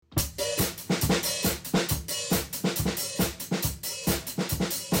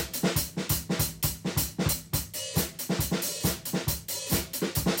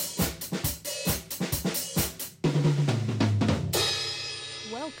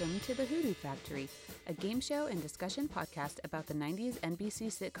Welcome to the Hoodoo Factory, a game show and discussion podcast about the 90s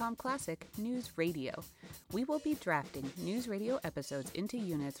NBC sitcom classic, News Radio. We will be drafting News Radio episodes into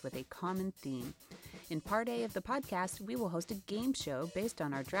units with a common theme. In Part A of the podcast, we will host a game show based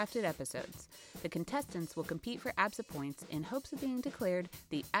on our drafted episodes. The contestants will compete for ABSA points in hopes of being declared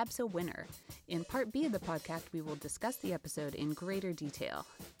the ABSA winner. In Part B of the podcast, we will discuss the episode in greater detail.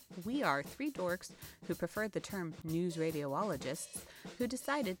 We are three dorks who prefer the term news radiologists who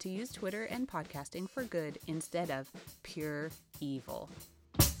decided to use Twitter and podcasting for good instead of pure evil.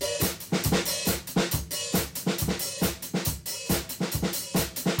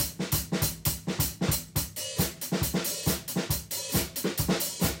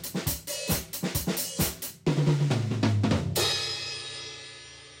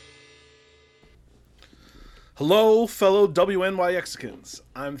 Hello, fellow WNYXicans.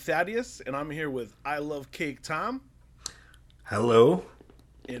 I'm Thaddeus, and I'm here with I Love Cake Tom. Hello.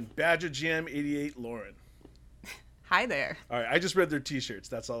 And Badger Jam 88 Lauren. Hi there. All right, I just read their t-shirts.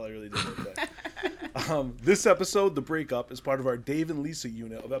 That's all I really did with that. This episode, The Breakup, is part of our Dave and Lisa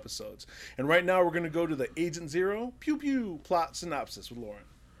unit of episodes. And right now we're going to go to the Agent Zero Pew Pew plot synopsis with Lauren.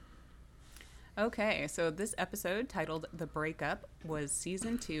 Okay, so this episode, titled The Breakup, was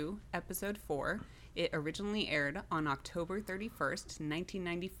Season 2, Episode 4. It originally aired on October 31st,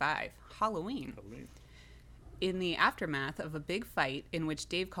 1995, Halloween. In the aftermath of a big fight in which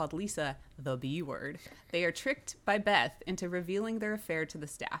Dave called Lisa the B word, they are tricked by Beth into revealing their affair to the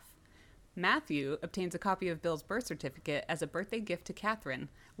staff. Matthew obtains a copy of Bill's birth certificate as a birthday gift to Catherine,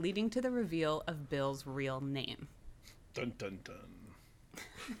 leading to the reveal of Bill's real name. Dun, dun,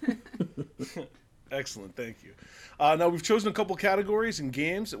 dun. Excellent, thank you. Now, we've chosen a couple categories and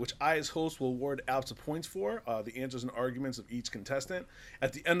games which I, as host, will award ABSA points for, the answers and arguments of each contestant.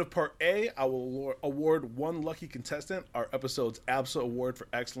 At the end of Part A, I will award one lucky contestant our episode's ABSA Award for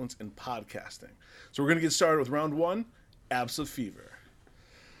Excellence in Podcasting. So we're going to get started with round one, ABSA Fever.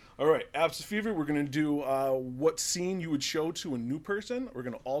 All right, ABSA Fever, we're going to do what scene you would show to a new person. We're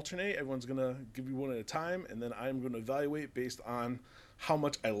going to alternate. Everyone's going to give you one at a time, and then I'm going to evaluate based on how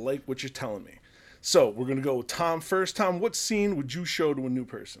much I like what you're telling me. So we're going to go with Tom first. Tom, what scene would you show to a new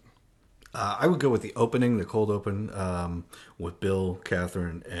person? I would go with the opening, the cold open, with Bill,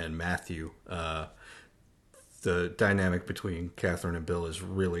 Catherine, and Matthew. The dynamic between Catherine and Bill is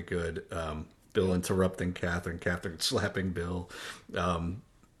really good. Bill interrupting Catherine, Catherine slapping Bill,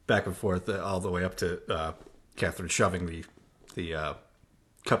 back and forth all the way up to Catherine shoving the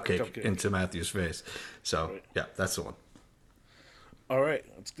cupcake into Matthew's face. So, right. Yeah, that's the one. All right,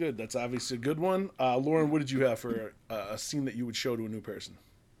 that's good. That's obviously a good one. Lauren, what did you have for a scene that you would show to a new person?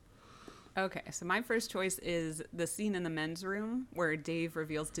 Okay, so my first choice is the scene in the men's room where Dave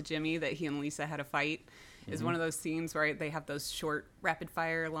reveals to Jimmy that he and Lisa had a fight. Is one of those scenes where they have those short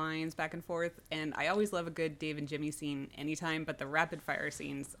rapid-fire lines back and forth, and I always love a good Dave and Jimmy scene anytime, but the rapid-fire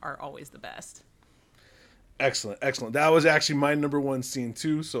scenes are always the best. Excellent, excellent. That was actually my number one scene,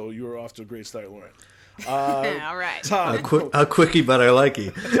 too, so you were off to a great start, Lauren. All right. Tom. A quickie, but I like you.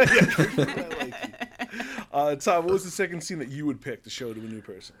 Tom, what was the second scene that you would pick to show to a new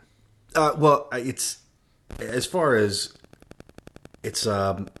person? Well, it's as far as it's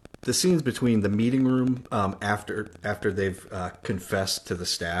the scenes between the meeting room after they've confessed to the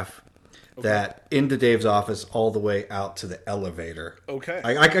staff. Okay. That into Dave's office all the way out to the elevator. Okay.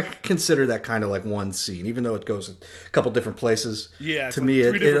 I consider that kind of like one scene, even though it goes a couple different places. Yeah. To me,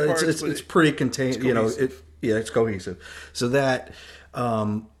 it's pretty contained. It's cohesive. So that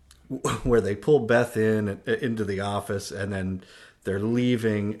where they pull Beth into the office and then they're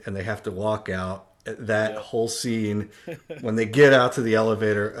leaving and they have to walk out. That whole scene when they get out to the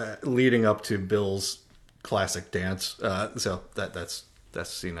elevator, leading up to Bill's classic dance. So that's the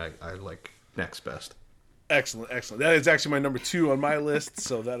scene I like next best. Excellent, excellent. That is actually my number 2 on my list,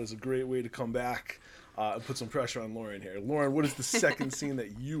 so that is a great way to come back and put some pressure on Lauren here. Lauren, what is the second scene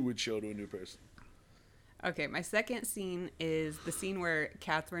that you would show to a new person? Okay, my second scene is the scene where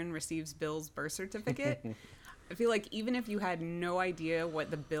Catherine receives Bill's birth certificate. I feel like even if you had no idea what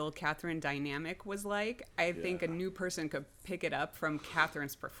the Bill-Catherine dynamic was like, I think a new person could pick it up from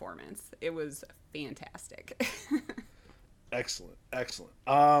Catherine's performance. It was fantastic. Excellent, excellent.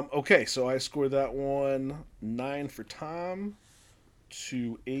 Okay, so I scored that one 9 for Tom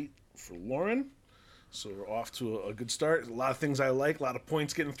to 8 for Lauren. So we're off to a good start. A lot of things I like, a lot of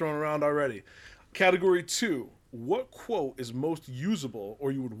points getting thrown around already. Category 2, what quote is most usable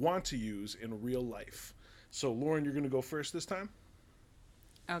or you would want to use in real life? So Lauren, you're going to go first this time?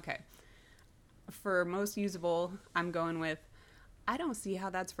 Okay. For most usable, I'm going with, I don't see how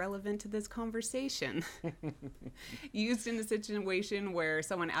that's relevant to this conversation. Used in a situation where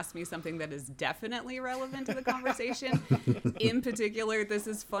someone asks me something that is definitely relevant to the conversation. In particular, this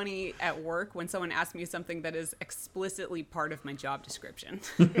is funny at work when someone asks me something that is explicitly part of my job description.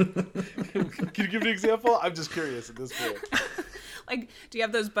 Can you give an example? I'm just curious at this point. Like, do you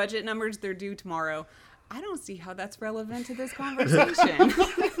have those budget numbers? They're due tomorrow. I don't see how that's relevant to this conversation.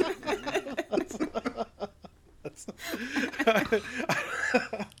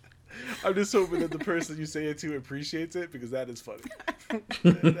 I'm just hoping that the person you say it to appreciates it, because that is funny.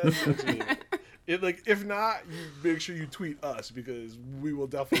 That's actually it. Like, if not, you make sure you tweet us, because we will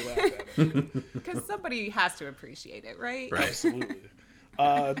definitely laugh at it. Because somebody has to appreciate it, right? Absolutely.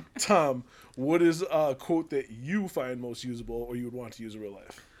 Tom, what is a quote that you find most usable or you would want to use in real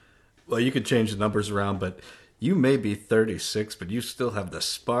life? Well, you could change the numbers around, but you may be 36, but you still have the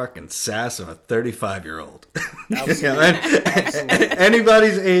spark and sass of a 35-year-old. Absolutely. Absolutely.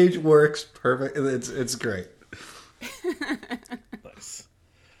 Anybody's age works perfect. It's great. Nice.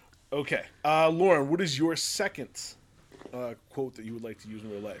 Okay. Lauren, what is your second quote that you would like to use in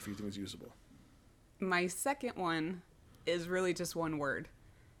real life or you think is usable? My second one is really just one word.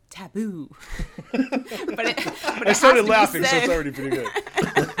 Taboo. but I started laughing, so it's already pretty good.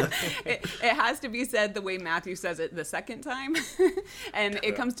 it has to be said the way Matthew says it the second time. And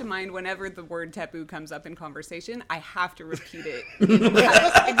it comes to mind whenever the word taboo comes up in conversation. I have to repeat it in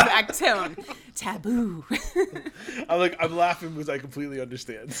that exact tone. Taboo. I'm laughing because I completely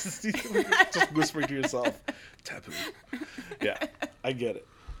understand. Just whispering to yourself. Taboo. Yeah, I get it.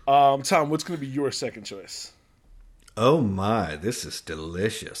 Tom, what's going to be your second choice? Oh my, this is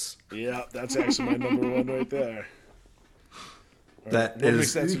delicious. Yeah, that's actually my number one right there.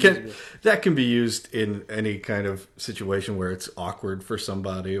 That can be used in any kind of situation where it's awkward for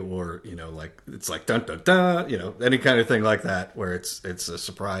somebody, or like it's like dun dun dun, any kind of thing like that where it's a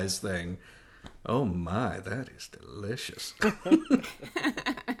surprise thing. Oh my, that is delicious.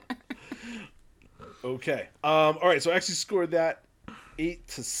 Okay. All right. So I actually scored that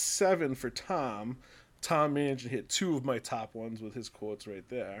 8-7 for Tom. Tom managed to hit two of my top ones with his quotes right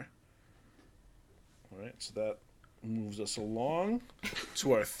there. All right, so that moves us along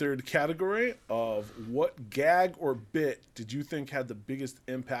to our third category of what gag or bit did you think had the biggest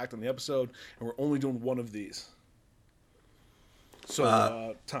impact on the episode, and we're only doing one of these.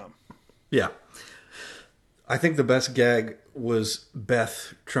 So, Tom. Yeah. I think the best gag was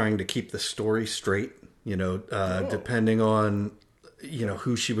Beth trying to keep the story straight, depending on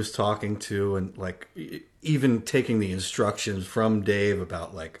who she was talking to, and like even taking the instructions from Dave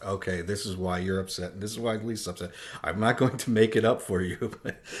about like, okay, this is why you're upset and this is why Lisa's upset. I'm not going to make it up for you.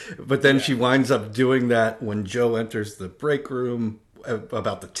 But then she winds up doing that when Joe enters the break room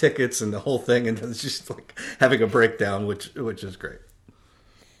about the tickets and the whole thing, and it's just like having a breakdown, which is great.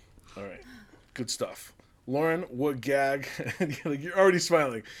 All right. Good stuff. Lauren, what gag, you're already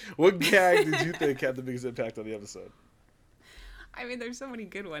smiling. What gag did you think had the biggest impact on the episode? I mean, there's so many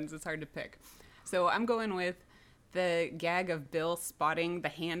good ones, it's hard to pick. So I'm going with the gag of Bill spotting the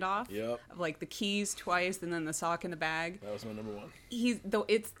handoff. Yep. Of like the keys twice and then the sock in the bag. That was my number one.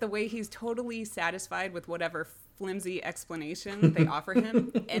 It's the way he's totally satisfied with whatever flimsy explanation they offer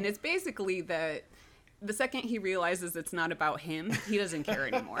him. And it's basically the second he realizes it's not about him, he doesn't care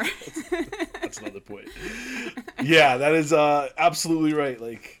anymore. That's another point. Yeah, that is absolutely right.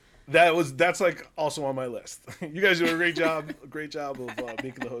 Like, that's like also on my list. You guys do a great job of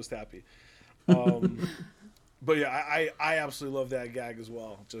making the host happy. But yeah, I absolutely love that gag as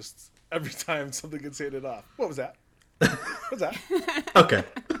well. Just every time something gets handed off. What was that? What's that? Okay.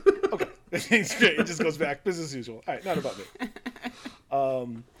 It's great. It just goes back business as usual. All right, not about me.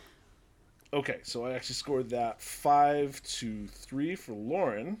 Okay, so I actually scored that 5-3 for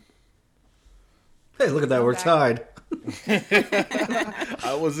Lauren. Hey, look at that. We're tied.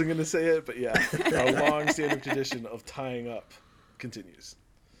 I wasn't going to say it, but yeah. Our long-standing tradition of tying up continues.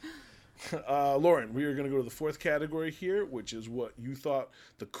 Lauren, we are going to go to the fourth category here, which is what you thought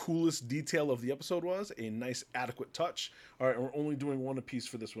the coolest detail of the episode was, a nice, adequate touch. All right, and we're only doing one apiece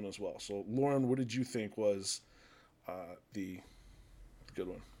for this one as well. So, Lauren, what did you think was the good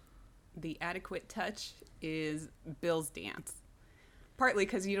one? The adequate touch is Bill's dance. Partly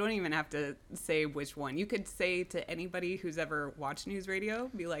because you don't even have to say which one. You could say to anybody who's ever watched news radio,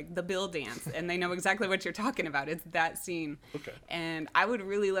 be like, the Bill dance, and they know exactly what you're talking about. It's that scene. Okay. And I would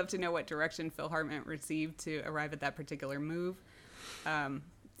really love to know what direction Phil Hartman received to arrive at that particular move. I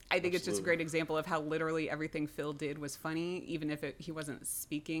think it's just a great example of how literally everything Phil did was funny, even if he wasn't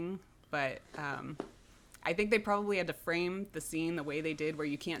speaking. But I think they probably had to frame the scene the way they did, where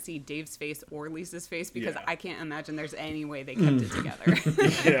you can't see Dave's face or Lisa's face, because I can't imagine there's any way they kept it together.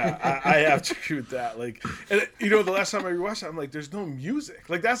 Yeah, I have to agree with that. Like, and the last time I rewatched it, I'm like, there's no music.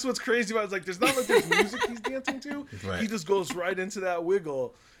 Like, that's what's crazy about it. It's like, there's not like there's music he's dancing to. Right. He just goes right into that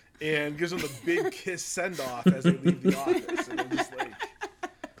wiggle and gives them the big kiss send off as they leave the office. And I'm just like,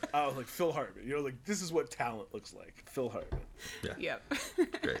 I was like, Phil Hartman. Like, this is what talent looks like. Phil Hartman. Yeah. Yep.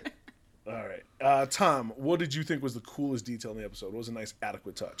 Great. All right. Tom, what did you think was the coolest detail in the episode? What was a nice,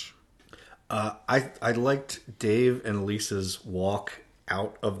 adequate touch? I liked Dave and Lisa's walk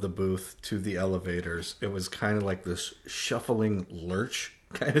out of the booth to the elevators. It was kind of like this shuffling lurch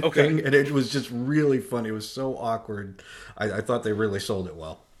kind of thing, and it was just really funny. It was so awkward. I thought they really sold it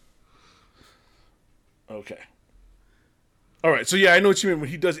well. Okay. All right, so yeah, I know what you mean. When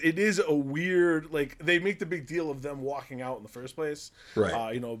he does, it is a weird, like, they make the big deal of them walking out in the first place.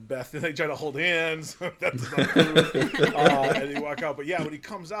 Right. Beth, they try to hold hands. That's not true. And they walk out. But yeah, when he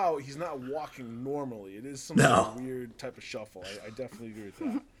comes out, he's not walking normally. It is some sort of weird type of shuffle. I definitely agree with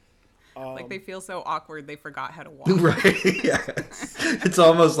that. Like, they feel so awkward, they forgot how to walk. Right, yeah. It's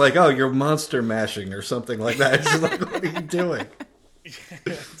almost like, oh, you're monster mashing or something like that. It's just like, what are you doing?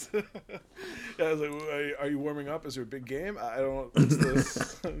 Yeah, I was like, are you warming up? Is there a big game? I don't know. What's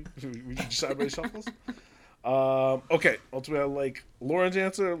this? We just sideways shuffles? Okay, ultimately I like Lauren's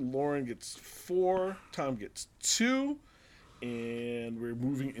answer. Lauren gets 4. Tom gets 2. And we're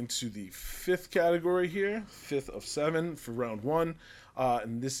moving into the 5th category here. 5th of 7 for round 1.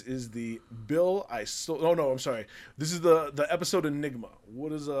 And this is the Bill I Stole... Oh, no, I'm sorry. This is the episode Enigma.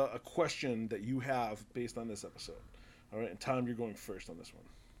 What is a question that you have based on this episode? All right, and Tom, you're going first on this one.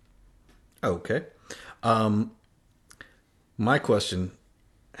 Okay. My question,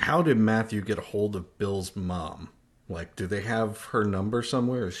 how did Matthew get a hold of Bill's mom? Like, do they have her number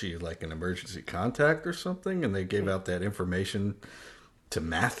somewhere? Is she like an emergency contact or something? And they gave out that information to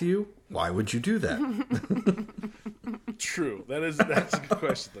Matthew? Why would you do that? True. That's a good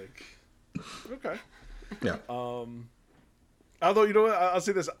question. Like, okay. Yeah. Although, you know what? I'll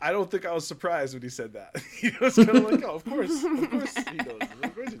say this. I don't think I was surprised when he said that. He was kind of like, oh, of course he knows. Of course he knows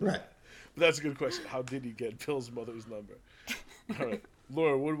right. that. But that's a good question. How did he get Bill's mother's number? All right.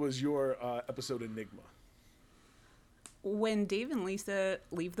 Laura, what was your episode Enigma? When Dave and Lisa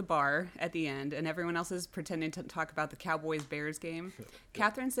leave the bar at the end and everyone else is pretending to talk about the Cowboys-Bears game,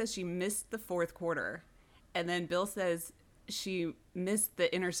 Catherine says she missed the 4th quarter. And then Bill says she missed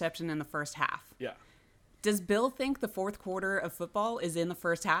the interception in the first half. Yeah. Does Bill think the 4th quarter of football is in the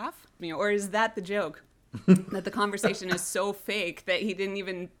first half? Or is that the joke? That the conversation is so fake that he didn't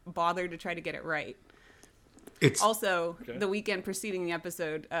even bother to try to get it right? Also, the weekend preceding the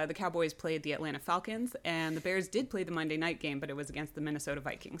episode, the Cowboys played the Atlanta Falcons, and the Bears did play the Monday night game, but it was against the Minnesota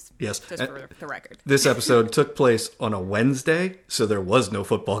Vikings. Yes. Just for the record. This episode took place on a Wednesday, so there was no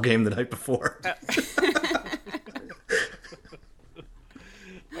football game the night before.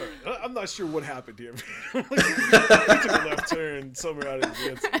 I'm not sure what happened here. He took a left turn somewhere out of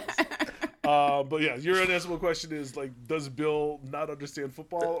the answers. But yeah, your unanswerable question is, like, does Bill not understand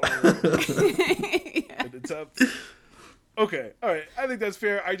football? Or an attempt? Okay, all right. I think that's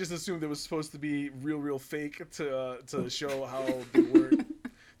fair. I just assumed it was supposed to be real fake to show how they were.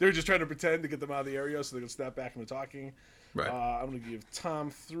 They were just trying to pretend to get them out of the area so they could snap back into talking. Right. I'm going to give Tom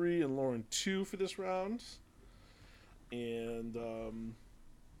 3 and Lauren 2 for this round. And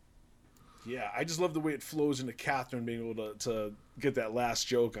yeah, I just love the way it flows into Catherine being able to get that last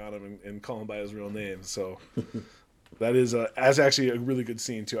joke on him and call him by his real name. So that's actually a really good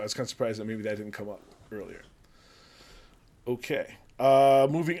scene too. I was kind of surprised that maybe that didn't come up earlier. Okay,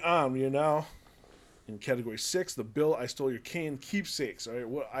 moving on. We are now in category 6, the Bill I Stole Your Cane keepsakes. All right,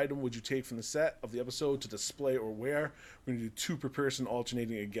 what item would you take from the set of the episode to display or wear? We're going to do 2 per person,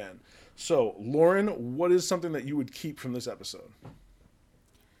 alternating again. So, Lauren, what is something that you would keep from this episode?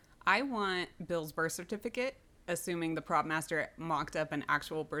 I want Bill's birth certificate, assuming the prop master mocked up an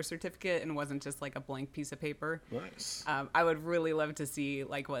actual birth certificate and wasn't just like a blank piece of paper. Nice. I would really love to see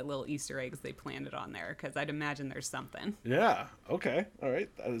like what little Easter eggs they planted on there, because I'd imagine there's something. Yeah. Okay. All right.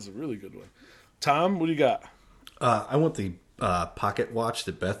 That is a really good one. Tom, what do you got? I want the pocket watch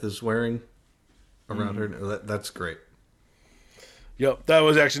that Beth is wearing around her. That's great. Yep. That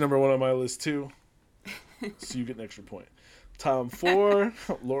was actually number 1 on my list too. So you get an extra point. Tom 4,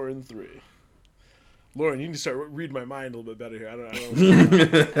 Lauren 3. Lauren, you need to start reading my mind a little bit better here. I don't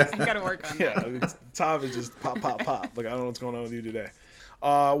know. You got to work on that. Yeah, Tom is just pop. Like, I don't know what's going on with you today.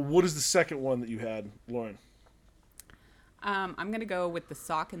 What is the second one that you had, Lauren? I'm going to go with the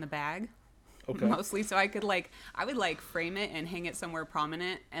sock in the bag. Okay. Mostly so I could I would frame it and hang it somewhere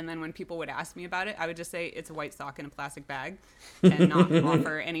prominent, and then when people would ask me about it, I would just say it's a white sock in a plastic bag and not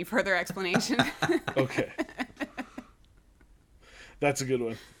offer any further explanation. Okay. That's a good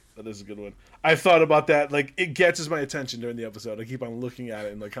one. That is a good one. I thought about that. It catches my attention during the episode. I keep on looking at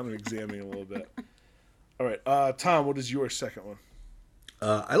it and kind of examining a little bit. All right. Tom, what is your second one?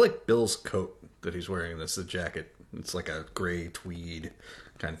 I like Bill's coat that he's wearing. That's the jacket. It's like a gray tweed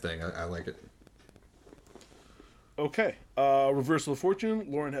kind of thing. I like it. Okay. Reversal of fortune.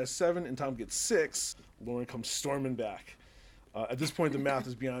 Lauren has 7 and Tom gets 6. Lauren comes storming back. At this point, the math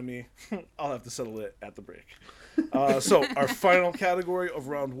is beyond me. I'll have to settle it at the break. So our final category of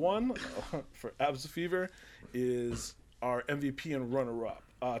round 1 for Abs of Fever is our MVP and runner-up.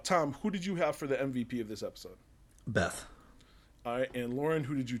 Tom, who did you have for the MVP of this episode? Beth. All right, and Lauren,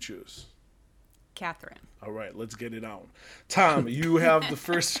 who did you choose? Catherine. All right, let's get it on. Tom, you have the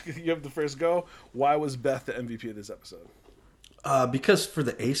first. You have the first go. Why was Beth the MVP of this episode? Because for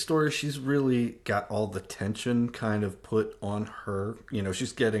the A story, she's really got all the tension kind of put on her.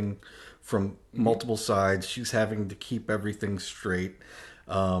 She's getting from multiple sides. She's having to keep everything straight.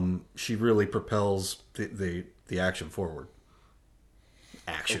 She really propels the action forward.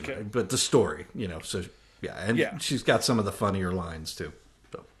 Okay. But the story, So she's got some of the funnier lines too.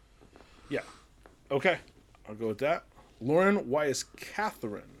 So. Yeah. Okay, I'll go with that. Lauren, why is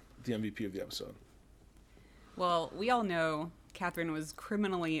Catherine the MVP of the episode? Well, we all know Catherine was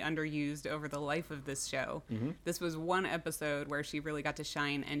criminally underused over the life of this show. Mm-hmm. This was one episode where she really got to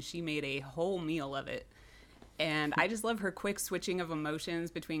shine, and she made a whole meal of it. And I just love her quick switching of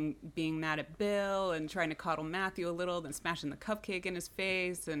emotions between being mad at Bill and trying to coddle Matthew a little, then smashing the cupcake in his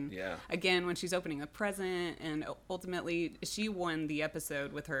face. And again, when she's opening a present. And ultimately, she won the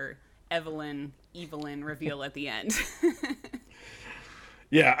episode with her Evelyn reveal at the end.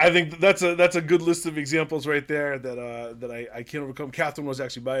 Yeah, I think that's a good list of examples right there that I can't overcome. Catherine was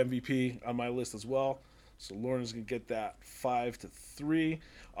actually my MVP on my list as well. So Lauren's going to get that 5-3.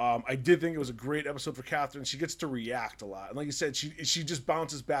 I did think it was a great episode for Catherine. She gets to react a lot. And like you said, she just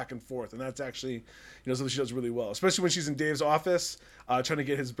bounces back and forth. And that's actually, something she does really well. Especially when she's in Dave's office trying to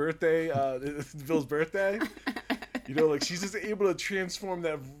get his birthday, Bill's birthday. She's just able to transform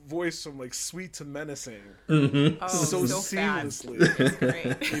that voice from sweet to menacing. Mm-hmm. Oh, so seamlessly. It's great.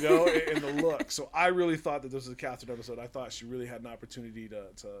 And the look. So I really thought that this was a Catherine episode. I thought she really had an opportunity to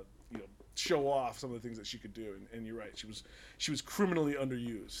show off some of the things that she could do. And you're right. She was criminally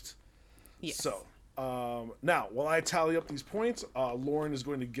underused. Yes. So now, while I tally up these points, Lauren is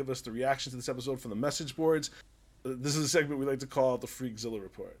going to give us the reaction to this episode from the message boards. This is a segment we like to call the Freakzilla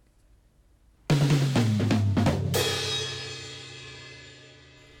Report.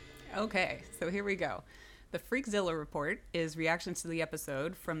 Okay, so here we go. The Freakzilla Report is reactions to the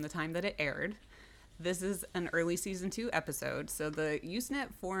episode from the time that it aired. This is an early season 2 episode, so the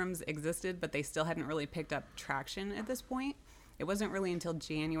Usenet forums existed, but they still hadn't really picked up traction at this point. It wasn't really until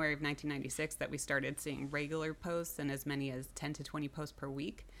January of 1996 that we started seeing regular posts and as many as 10 to 20 posts per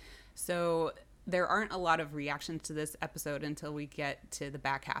week. So there aren't a lot of reactions to this episode until we get to the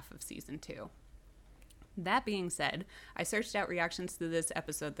back half of season 2. That being said, I searched out reactions to this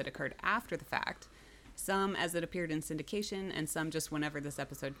episode that occurred after the fact, some as it appeared in syndication, and some just whenever this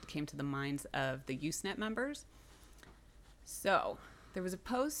episode came to the minds of the Usenet members. So, there was a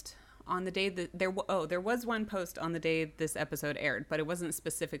post on the day that there was one post on the day this episode aired, but it wasn't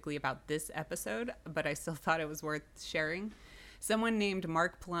specifically about this episode, but I still thought it was worth sharing. Someone named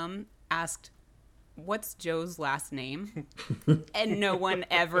Mark Plum asked, "What's Joe's last name?" And no one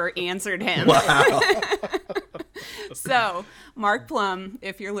ever answered him. Wow. So, Mark Plum,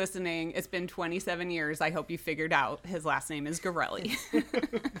 if you're listening, it's been 27 years. I hope you figured out his last name is Garelli.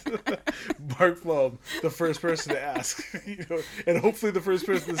 Mark Plum, the first person to ask, and hopefully the first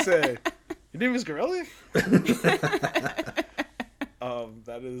person to say, "Your name is Garelli?"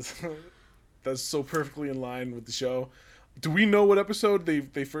 That's so perfectly in line with the show. Do we know what episode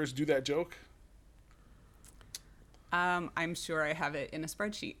they first do that joke? I'm sure I have it in a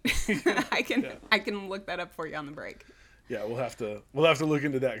spreadsheet. I can look that up for you on the break. Yeah, we'll have to look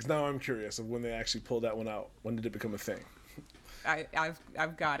into that because now I'm curious of when they actually pulled that one out. When did it become a thing?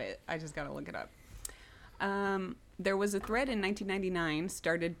 I've got it. I just gotta look it up. There was a thread in 1999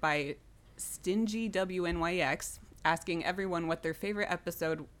 started by Stingy WNYX asking everyone what their favorite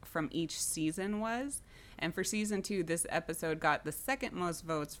episode from each season was, and for season 2, this episode got the second most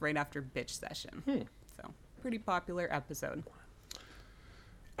votes right after Bitch Session. So. Pretty popular episode.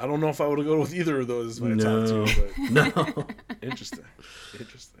 I don't know if I would have gone with either of those as my top two, but no. Interesting.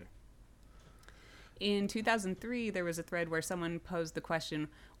 In 2003, there was a thread where someone posed the question,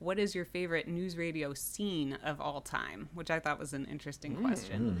 what is your favorite news radio scene of all time? Which I thought was an interesting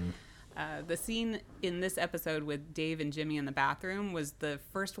question. The scene in this episode with Dave and Jimmy in the bathroom was the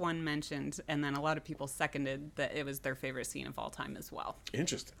first one mentioned, and then a lot of people seconded that it was their favorite scene of all time as well.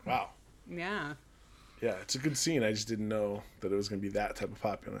 Interesting. Wow. Yeah. Yeah, it's a good scene. I just didn't know that it was going to be that type of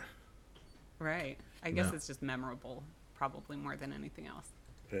popular. Right. I guess it's just memorable, probably more than anything else.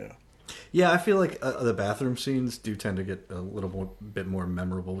 Yeah. Yeah, I feel like the bathroom scenes do tend to get a bit more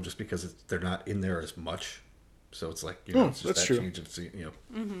memorable just because they're not in there as much. So it's like, it's just that's that true. change of scene,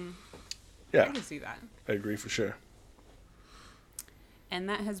 Yeah. I can see that. I agree for sure. And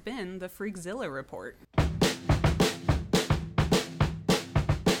that has been the Freakzilla Report.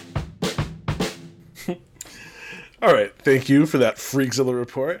 All right. Thank you for that Freakzilla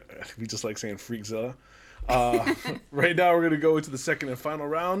report. We just like saying Freakzilla. Right now, we're going to go into the second and final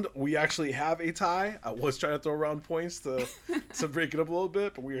round. We actually have a tie. I was trying to throw around points to break it up a little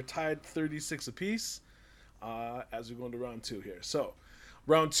bit, but we are tied 36 apiece as we go into round 2 here. So,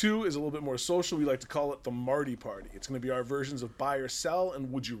 round 2 is a little bit more social. We like to call it the Marty Party. It's going to be our versions of Buy or Sell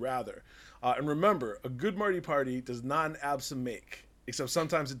and Would You Rather. And remember, a good Marty Party does not an absent make, except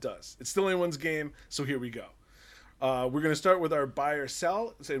sometimes it does. It's still anyone's game, so here we go. We're going to start with our buy or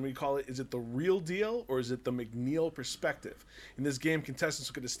sell, and we call it, is it the real deal or is it the McNeil perspective? In this game, contestants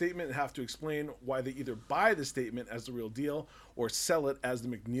look at a statement and have to explain why they either buy the statement as the real deal or sell it as the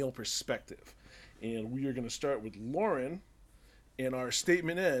McNeil perspective. And we are going to start with Lauren, and our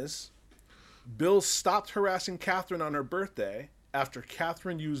statement is, Bill stopped harassing Catherine on her birthday after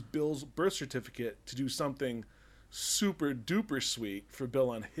Catherine used Bill's birth certificate to do something super duper sweet for Bill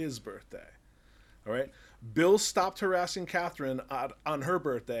on his birthday. All right? Bill stopped harassing Catherine on her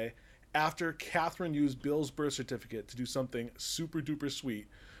birthday after Catherine used Bill's birth certificate to do something super duper sweet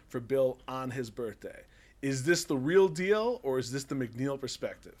for Bill on his birthday. Is this the real deal or is this the McNeil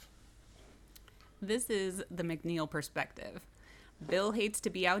perspective? This is the McNeil perspective. Bill hates to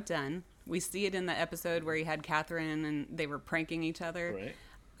be outdone. We see it in the episode where he had Catherine and they were pranking each other. Right.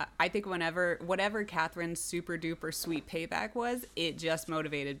 I think whatever Catherine's super duper sweet payback was, it just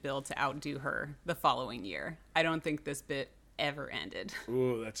motivated Bill to outdo her the following year. I don't think this bit ever ended.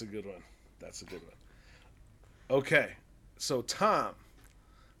 Ooh, that's a good one. That's a good one. Okay, so Tom,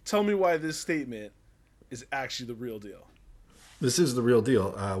 tell me why this statement is actually the real deal. This is the real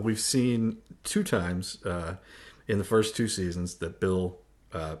deal. We've seen 2 times in the first 2 seasons that Bill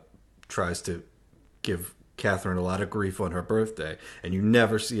tries to give Catherine a lot of grief on her birthday, and you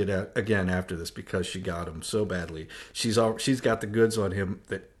never see it again after this because she got him so badly. She's got the goods on him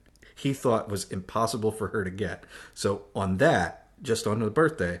that he thought was impossible for her to get. So on that, just on the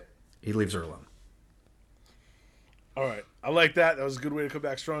birthday, he leaves her alone. All right, I like that. That was a good way to come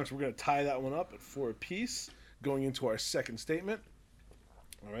back strong. So we're going to tie that one up at 4 apiece, going into our second statement.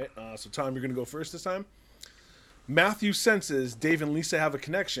 All right, so Tom, you're going to go first this time. Matthew senses Dave and Lisa have a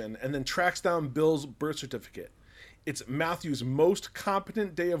connection and then tracks down Bill's birth certificate. It's Matthew's most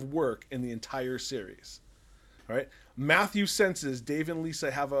competent day of work in the entire series. All right. Matthew senses Dave and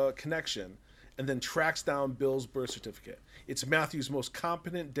Lisa have a connection and then tracks down Bill's birth certificate. It's Matthew's most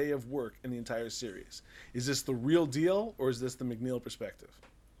competent day of work in the entire series. Is this the real deal or is this the McNeil perspective?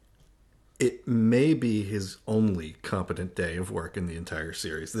 It may be his only competent day of work in the entire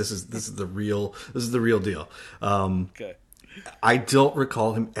series. This is the real deal. Okay. I don't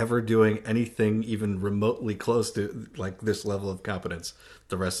recall him ever doing anything even remotely close to like this level of competence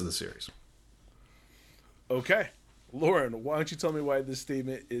the rest of the series. Okay. Lauren, why don't you tell me why this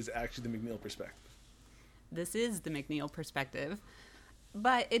statement is actually the McNeil perspective? This is the McNeil perspective.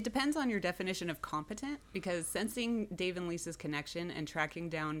 But it depends on your definition of competent, because sensing Dave and Lisa's connection and tracking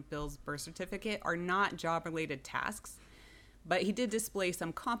down Bill's birth certificate are not job-related tasks. But he did display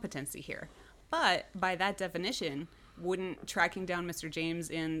some competency here. But by that definition, wouldn't tracking down Mr. James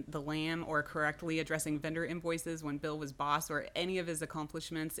in The Lamb or correctly addressing vendor invoices when Bill was boss or any of his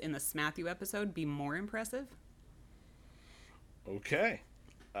accomplishments in the Smatthew episode be more impressive? Okay.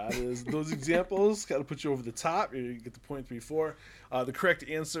 Those examples got to put you over the top. You get the point 3-4. The correct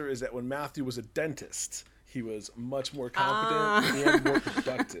answer is that when Matthew was a dentist, he was much more competent and more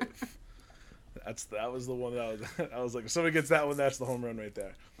productive. That was the one that I was like, if somebody gets that one, that's the home run right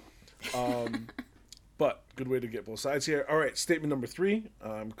there. But good way to get both sides here. All right, statement number 3.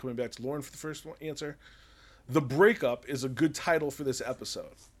 I'm coming back to Lauren for the first answer. The Breakup is a good title for this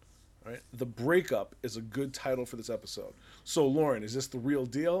episode. All right, The Breakup is a good title for this episode. So, Lauren, is this the real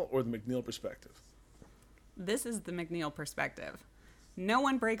deal or the McNeil perspective? This is the McNeil perspective. No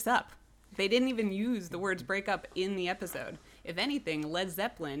one breaks up. They didn't even use the words break up in the episode. If anything, Led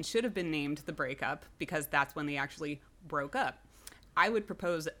Zeppelin should have been named The Breakup because that's when they actually broke up. I would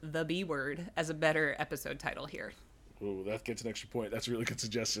propose The B Word as a better episode title here. Ooh, that gets an extra point. That's a really good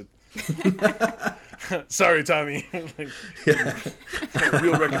suggestion. Sorry, Tommy.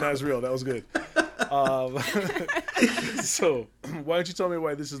 Real recognize real. That was good. So, why don't you tell me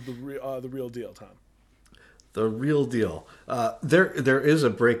why this is the real deal, Tom? The real deal. There is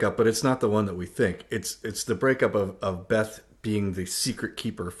a breakup, but it's not the one that we think. It's the breakup of Beth being the secret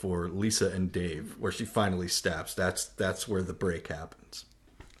keeper for Lisa and Dave, where she finally stabs. That's where the break happens.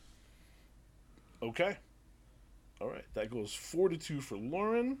 Okay. All right. That goes 4-2 for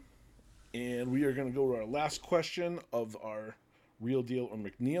Lauren. And we are going to go to our last question of our real deal or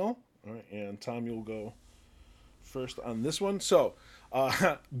McNeil. All right. And Tom, you'll go first on this one. So,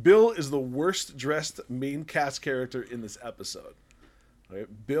 Bill is the worst dressed main cast character in this episode. All right.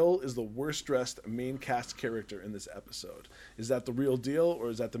 Bill is the worst dressed main cast character in this episode. Is that the real deal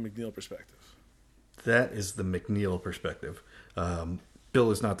or is that the McNeil perspective? That is the McNeil perspective. Bill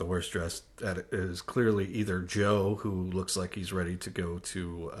is not the worst dressed. That is clearly either Joe, who looks like he's ready to go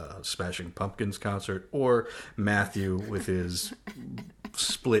to Smashing Pumpkins concert, or Matthew with his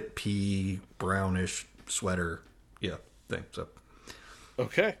split pea brownish sweater thing. So,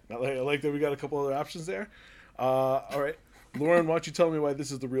 okay, I like that we got a couple other options there. All right, Lauren, why don't you tell me why this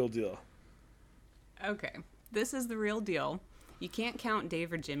is the real deal? Okay, this is the real deal. You can't count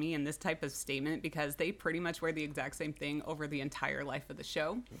Dave or Jimmy in this type of statement because they pretty much wear the exact same thing over the entire life of the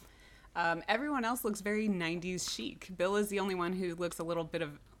show. Everyone else looks very 90s chic. Bill is the only one who looks a little bit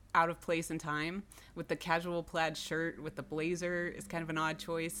of out of place in time with the casual plaid shirt with the blazer is kind of an odd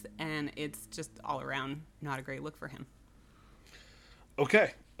choice, and it's just all around not a great look for him.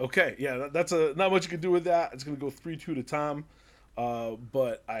 Okay. Yeah, that's not much you can do with that. It's going to go 3-2 to Tom.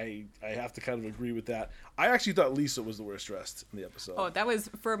 But I have to kind of agree with that. I actually thought Lisa was the worst dressed in the episode. Oh, that was,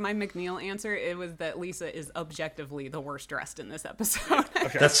 for my McNeil answer, it was that Lisa is objectively the worst dressed in this episode.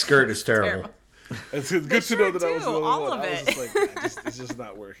 Okay. That skirt is terrible. It's good to know that I was the only all one. of I was it. just like, it's just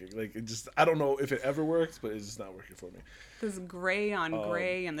not working. Like, I don't know if it ever worked, but it's just not working for me. This gray on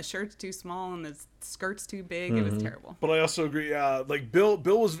gray, and the shirt's too small, and the skirt's too big. It was terrible. But I also agree. Like Bill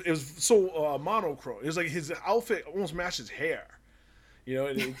was so monochrome. It was like his outfit almost matched his hair. You know,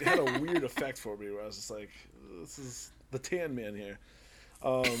 it had a weird effect for me where I was just like, this is the tan man here.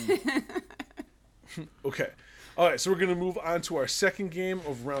 Okay. All right, so we're going to move on to our second game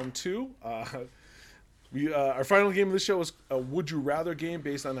of round 2. Our final game of the show is a Would You Rather game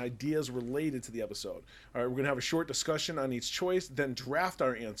based on ideas related to the episode. All right, we're going to have a short discussion on each choice, then draft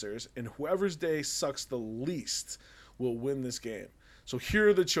our answers, and whoever's day sucks the least will win this game. So here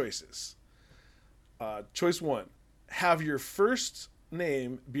are the choices. Choice 1, have your first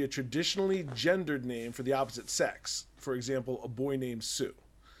name be a traditionally gendered name for the opposite sex. For example, a boy named Sue.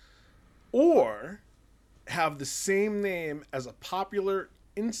 Or have the same name as a popular,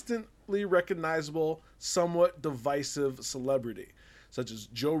 instantly recognizable, somewhat divisive celebrity, such as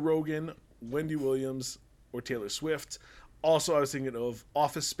Joe Rogan, Wendy Williams, or Taylor Swift. Also, I was thinking of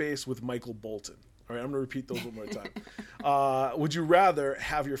Office Space with Michael Bolton. All right, I'm going to repeat those one more time. Would you rather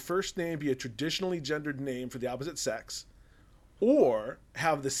have your first name be a traditionally gendered name for the opposite sex, or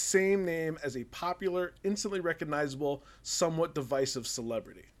have the same name as a popular, instantly recognizable, somewhat divisive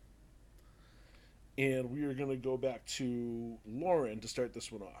celebrity? And we are going to go back to Lauren to start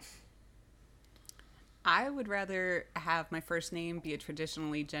this one off. I would rather have my first name be a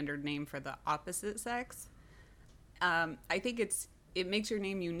traditionally gendered name for the opposite sex. I think it makes your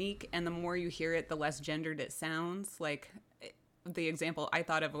name unique, and the more you hear it, the less gendered it sounds. Like, the example I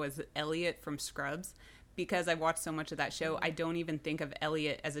thought of was Elliot from Scrubs. Because I've watched so much of that show, I don't even think of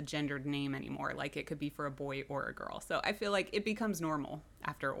Elliot as a gendered name anymore. Like, it could be for a boy or a girl. So I feel like it becomes normal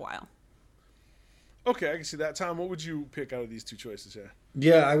after a while. Okay, I can see that. Tom, what would you pick out of these two choices here?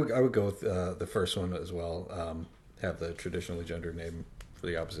 Yeah, I would go with the first one as well. Have the traditionally gendered name for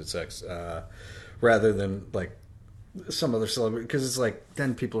the opposite sex, rather than like some other celebrity, because it's like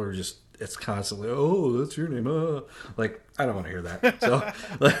then people are just, it's constantly, oh, that's your name. Like, I don't want to hear that. So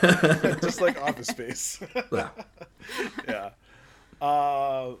just like Office Space. Yeah.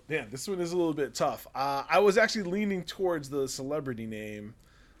 Man, this one is a little bit tough. I was actually leaning towards the celebrity name,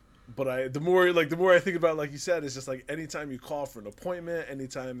 but the more I think about it, like you said, it's just like anytime you call for an appointment,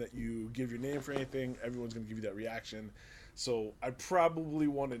 anytime that you give your name for anything, everyone's going to give you that reaction. So I probably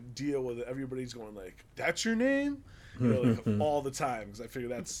want to deal with it. Everybody's going like, that's your name? You know, like all the time, because I figure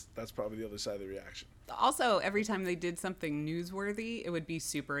that's probably the other side of the reaction. Also, every time they did something newsworthy, it would be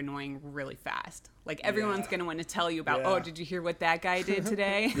super annoying really fast. Like, everyone's going to want to tell you about, oh, did you hear what that guy did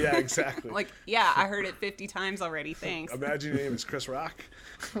today? Yeah, exactly. Like, yeah, I heard it 50 times already. Thanks. Imagine your name is Chris Rock.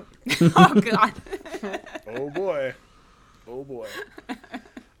 Oh, God. Oh, boy. Oh, boy.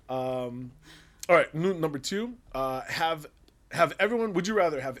 All right, number 2. Have everyone, would you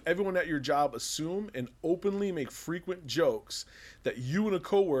rather have everyone at your job assume and openly make frequent jokes that you and a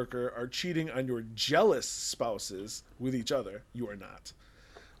coworker are cheating on your jealous spouses with each other? You are not.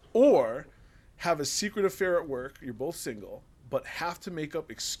 Or have a secret affair at work, you're both single, but have to make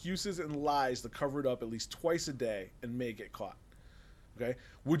up excuses and lies to cover it up at least twice a day and may get caught. Okay?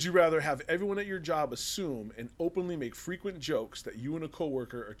 Would you rather have everyone at your job assume and openly make frequent jokes that you and a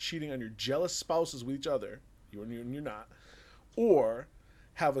coworker are cheating on your jealous spouses with each other, you and you're not, or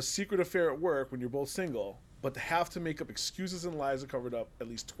have a secret affair at work when you're both single, but have to make up excuses and lies to cover it up at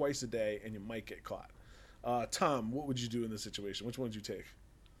least twice a day and you might get caught? Tom, what would you do in this situation? Which one would you take?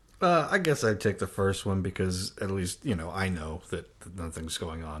 I guess I'd take the first one because at least, I know that nothing's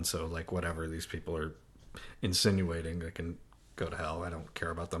going on. So, like, whatever these people are insinuating, they can go to hell. I don't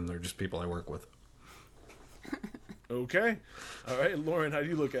care about them. They're just people I work with. Okay. All right. Lauren, how do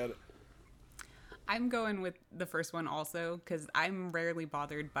you look at it? I'm going with the first one also because I'm rarely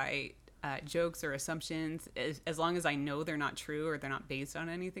bothered by jokes or assumptions as long as I know they're not true or they're not based on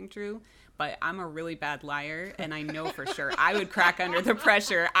anything true. But I'm a really bad liar, and I know for sure I would crack under the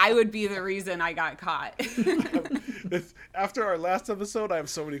pressure. I would be the reason I got caught. After our last episode, I have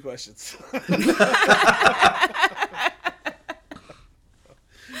so many questions.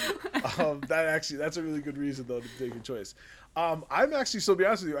 That's a really good reason, though, to take your choice. I'm actually, so to be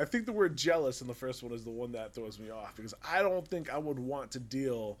honest with you, I think the word jealous in the first one is the one that throws me off because I don't think I would want to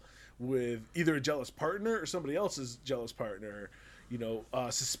deal with either a jealous partner or somebody else's jealous partner,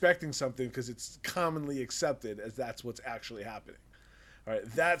 suspecting something because it's commonly accepted as that's what's actually happening. All right,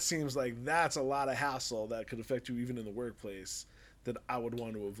 that seems like that's a lot of hassle that could affect you even in the workplace that I would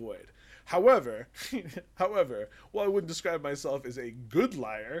want to avoid. However, while I wouldn't describe myself as a good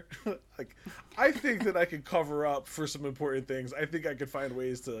liar, like I think that I could cover up for some important things. I think I could find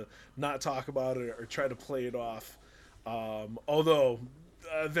ways to not talk about it or try to play it off. Although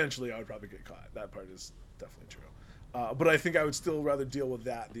eventually I would probably get caught. That part is definitely true. But I think I would still rather deal with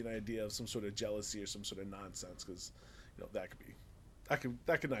that than the idea of some sort of jealousy or some sort of nonsense because that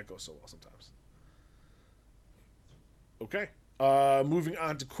could not go so well sometimes. Okay. Moving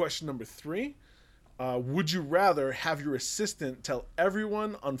on to question number 3. Would you rather have your assistant tell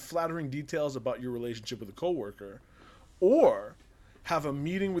everyone unflattering details about your relationship with a coworker, or have a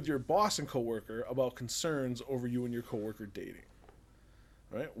meeting with your boss and coworker about concerns over you and your coworker dating?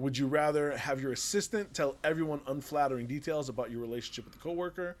 Right? Would you rather have your assistant tell everyone unflattering details about your relationship with the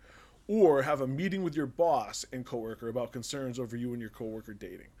coworker, or have a meeting with your boss and coworker about concerns over you and your coworker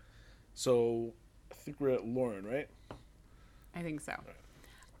dating? So I think we're at Lauren, right? I think so.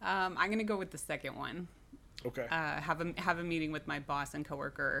 I'm going to go with the second one. Okay. Have a meeting with my boss and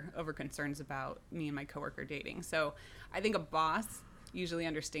coworker over concerns about me and my coworker dating. So I think a boss usually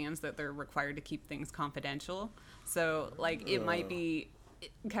understands that they're required to keep things confidential. So like it might be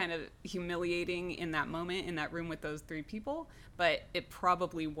kind of humiliating in that moment in that room with those 3 people, but it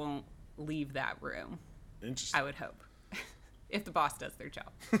probably won't leave that room. Interesting. I would hope. If the boss does their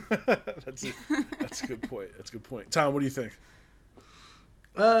job. That's a good point. That's a good point. Tom, what do you think?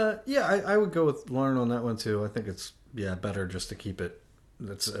 Yeah, I would go with Lauren on that one too. I think it's better just to keep it.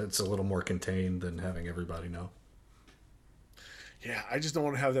 It's a little more contained than having everybody know. Yeah, I just don't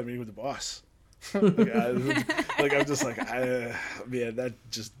want to have that meeting with the boss. I'm just like, that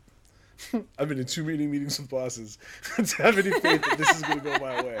just. I've been in 2 meetings with bosses to have any faith that this is going to go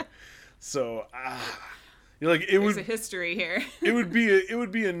my way. So, There's a history here. it would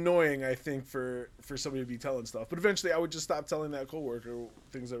be annoying, I think, for somebody to be telling stuff. But eventually, I would just stop telling that coworker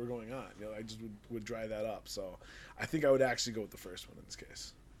things that were going on. I just would dry that up. So, I think I would actually go with the first one in this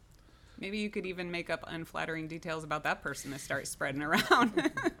case. Maybe you could even make up unflattering details about that person to start spreading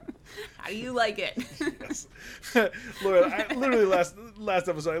around. How do you like it? Yes. Laura, I literally last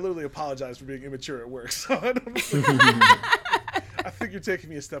episode, I literally apologized for being immature at work. So I think you're taking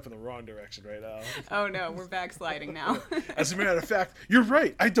me a step in the wrong direction right now. Oh no, we're backsliding now. As a matter of fact, you're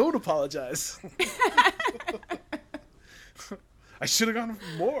right. I don't apologize. I should have gone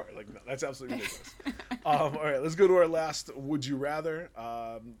for more. No, that's absolutely ridiculous. All right, let's go to our last would you rather.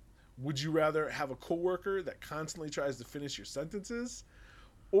 Would you rather have a coworker that constantly tries to finish your sentences,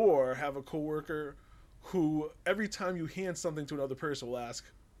 or have a coworker who every time you hand something to another person will ask,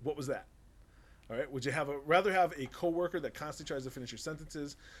 "What was that?" All right. Would you rather have a coworker that constantly tries to finish your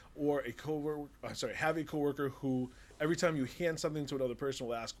sentences, or have a coworker who every time you hand something to another person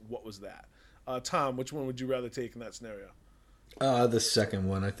will ask, "What was that?" Tom, which one would you rather take in that scenario? The second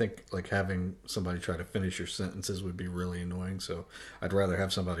one. I think like having somebody try to finish your sentences would be really annoying. So I'd rather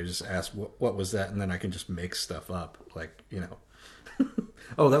have somebody just ask, "What was that?" and then I can just make stuff up. Like, you know.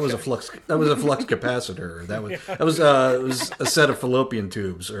 Oh, that was a flux. That was a flux capacitor. Or that was it was a set of fallopian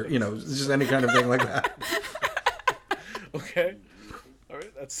tubes, or you know, just any kind of thing like that. Okay, all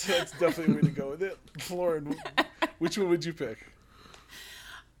right, that's definitely a way to go with it. Lauren, which one would you pick?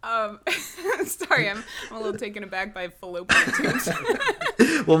 Sorry, I'm a little taken aback by fallopian tubes.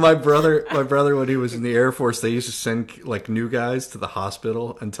 Well, my brother, when he was in the Air Force, they used to send like new guys to the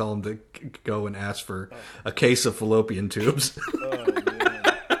hospital and tell them to go and ask for a case of fallopian tubes. Oh man,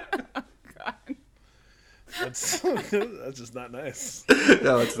 God. that's just not nice.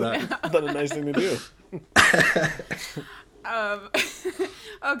 No, it's not. Not a nice thing to do.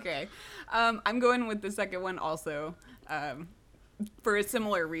 Okay. I'm going with the second one also. For a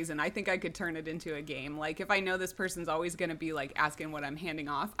similar reason. I think I could turn it into a game. Like, if I know this person's always going to be, like, asking what I'm handing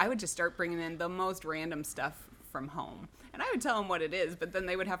off, I would just start bringing in the most random stuff from home. And I would tell them what it is, but then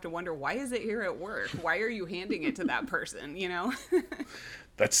they would have to wonder, why is it here at work? Why are you handing it to that person, you know?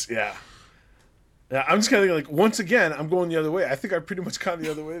 Yeah, I'm just kind of like, once again, I'm going the other way. I think I pretty much gone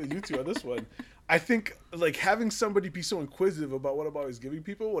the other way than you two on this one. I think, like, having somebody be so inquisitive about what I'm always giving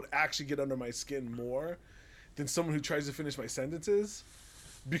people would actually get under my skin more than someone who tries to finish my sentences,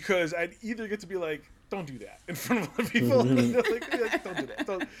 because I'd either get to be like, don't do that in front of other people. Like, don't do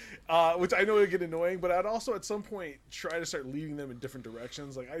that. Which I know would get annoying, but I'd also at some point try to start leading them in different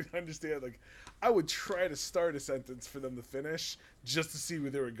directions. Like, I understand, like, I would try to start a sentence for them to finish just to see where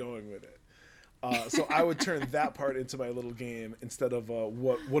they were going with it. So I would turn that part into my little game instead of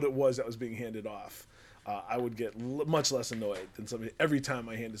what it was that was being handed off. I would get much less annoyed than somebody every time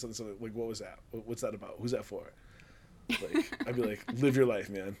I handed something like, "What was that? What's that about? Who's that for?" Like, I'd be like, "Live your life,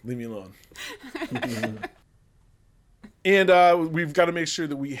 man. Leave me alone." And we've got to make sure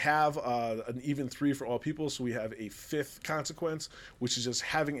that we have an even 3 for all people. So we have a 5th consequence, which is just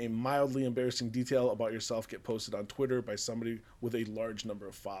having a mildly embarrassing detail about yourself get posted on Twitter by somebody with a large number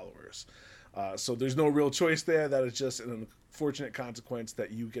of followers. So there's no real choice there. That is just an unfortunate consequence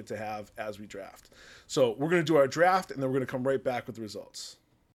that you get to have as we draft. So we're going to do our draft, and then we're going to come right back with the results.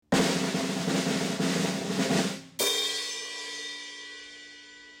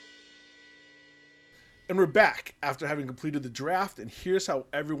 And we're back after having completed the draft, and here's how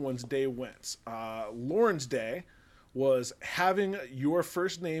everyone's day went. Lauren's day was having your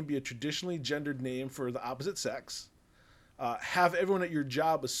first name be a traditionally gendered name for the opposite sex. Have everyone at your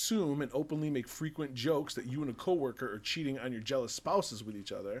job assume and openly make frequent jokes that you and a coworker are cheating on your jealous spouses with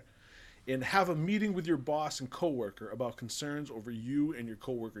each other, and have a meeting with your boss and coworker about concerns over you and your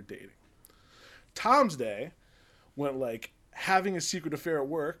coworker dating. Tom's day went like having a secret affair at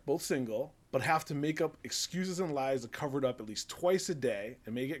work, both single, but have to make up excuses and lies to cover it up at least twice a day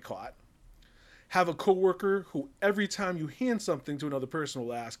and may get caught. Have a coworker who every time you hand something to another person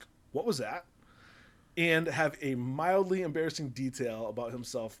will ask, "What was that?" And have a mildly embarrassing detail about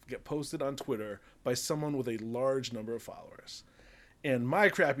himself get posted on Twitter by someone with a large number of followers. And my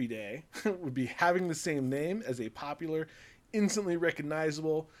crappy day would be having the same name as a popular, instantly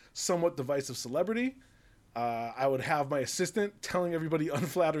recognizable, somewhat divisive celebrity. I would have my assistant telling everybody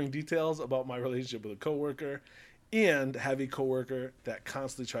unflattering details about my relationship with a coworker, and have a coworker that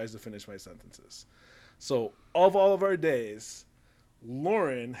constantly tries to finish my sentences. So of all of our days,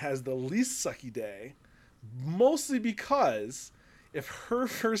 Lauren has the least sucky day, mostly because if her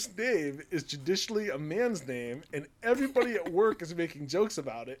first name is traditionally a man's name and everybody at work is making jokes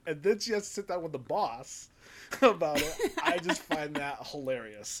about it, and then she has to sit down with the boss about it, I just find that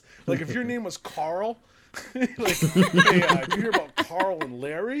hilarious. Like, if your name was Carl, like, hey, you hear about Carl and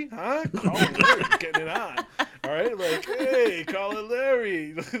Larry? Huh? Carl and Larry getting it on. All right? Like, hey, Carl and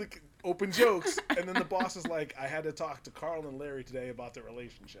Larry. Open jokes. And then the boss is like, I had to talk to Carl and Larry today about their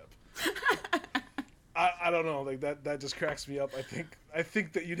relationship. I don't know. Like, that just cracks me up. I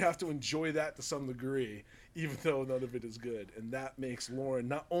think that you'd have to enjoy that to some degree, even though none of it is good. And that makes Lauren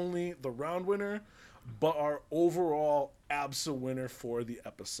not only the round winner, but our overall ABSA winner for the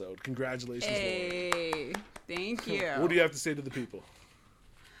episode. Congratulations, Lauren. Hey, thank you. What do you have to say to the people?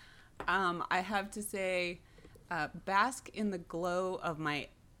 I have to say, bask in the glow of my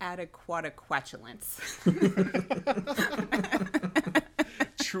adequatquatulence.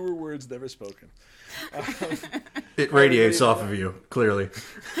 Truer words never spoken. It radiates off of you, clearly.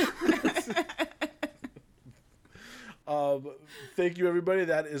 Thank you, everybody.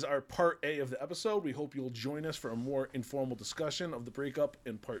 That is our part A of the episode. We hope you'll join us for a more informal discussion of the breakup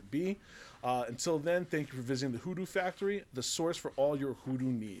in part B. Until then, thank you for visiting the Hoodoo Factory, the source for all your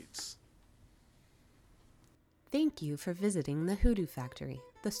hoodoo needs. Thank you for visiting the Hoodoo Factory,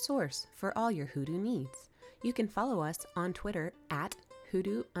 the source for all your hoodoo needs. You can follow us on Twitter at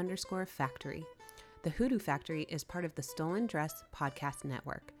hoodoo_factory. The Hoodoo Factory is part of the Stolen Dress Podcast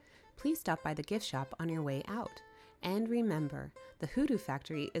Network. Please stop by the gift shop on your way out. And remember, the Hoodoo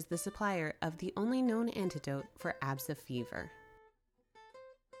Factory is the supplier of the only known antidote for abscess fever.